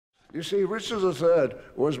You see, Richard III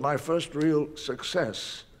was my first real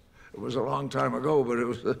success. It was a long time ago, but it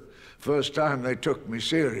was the first time they took me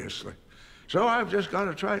seriously. So I've just got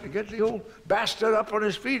to try to get the old bastard up on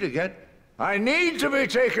his feet again. I need to be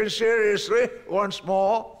taken seriously once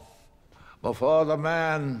more before the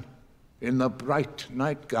man in the bright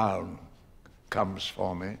nightgown comes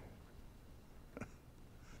for me.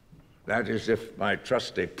 That is, if my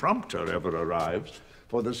trusty prompter ever arrives,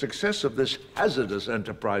 for the success of this hazardous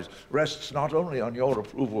enterprise rests not only on your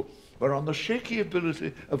approval, but on the shaky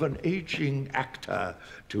ability of an aging actor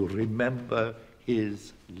to remember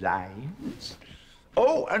his lines.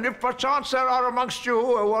 Oh, and if perchance there are amongst you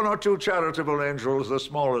one or two charitable angels, the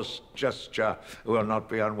smallest gesture will not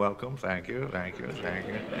be unwelcome. Thank you, thank you, thank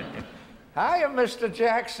you. Hiya, Mr.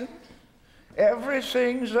 Jackson.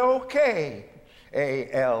 Everything's okay.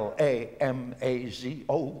 A-L-A-M-A-Z-O.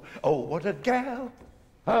 Oh, what a gal.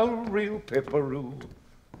 A real pipperoo.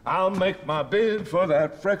 I'll make my bid for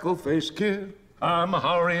that freckle-faced kid. I'm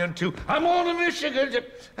hurrying to... I'm on to Michigan.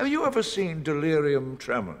 Have you ever seen Delirium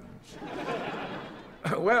Tremens?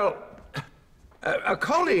 Well, a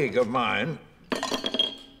colleague of mine,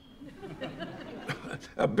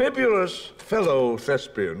 a bibulous fellow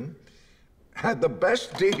thespian, had the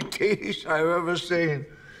best DTs I've ever seen.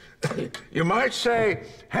 You might say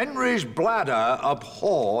Henry's bladder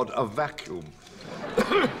abhorred a vacuum.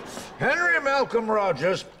 Henry Malcolm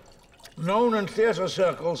Rogers, known in theater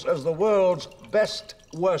circles as the world's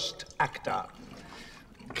best-worst actor,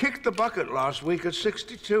 kicked the bucket last week at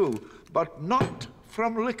 62, but not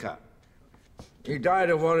from liquor. He died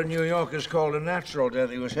of what in New York is called a natural death.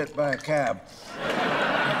 He was hit by a cab.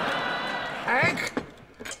 Hank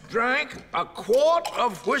drank a quart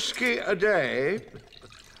of whiskey a day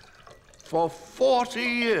for 40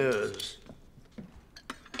 years.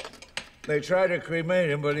 They tried to cremate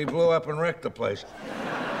him, but he blew up and wrecked the place.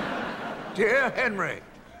 Dear Henry,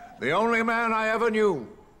 the only man I ever knew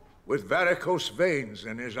with varicose veins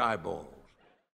in his eyeball.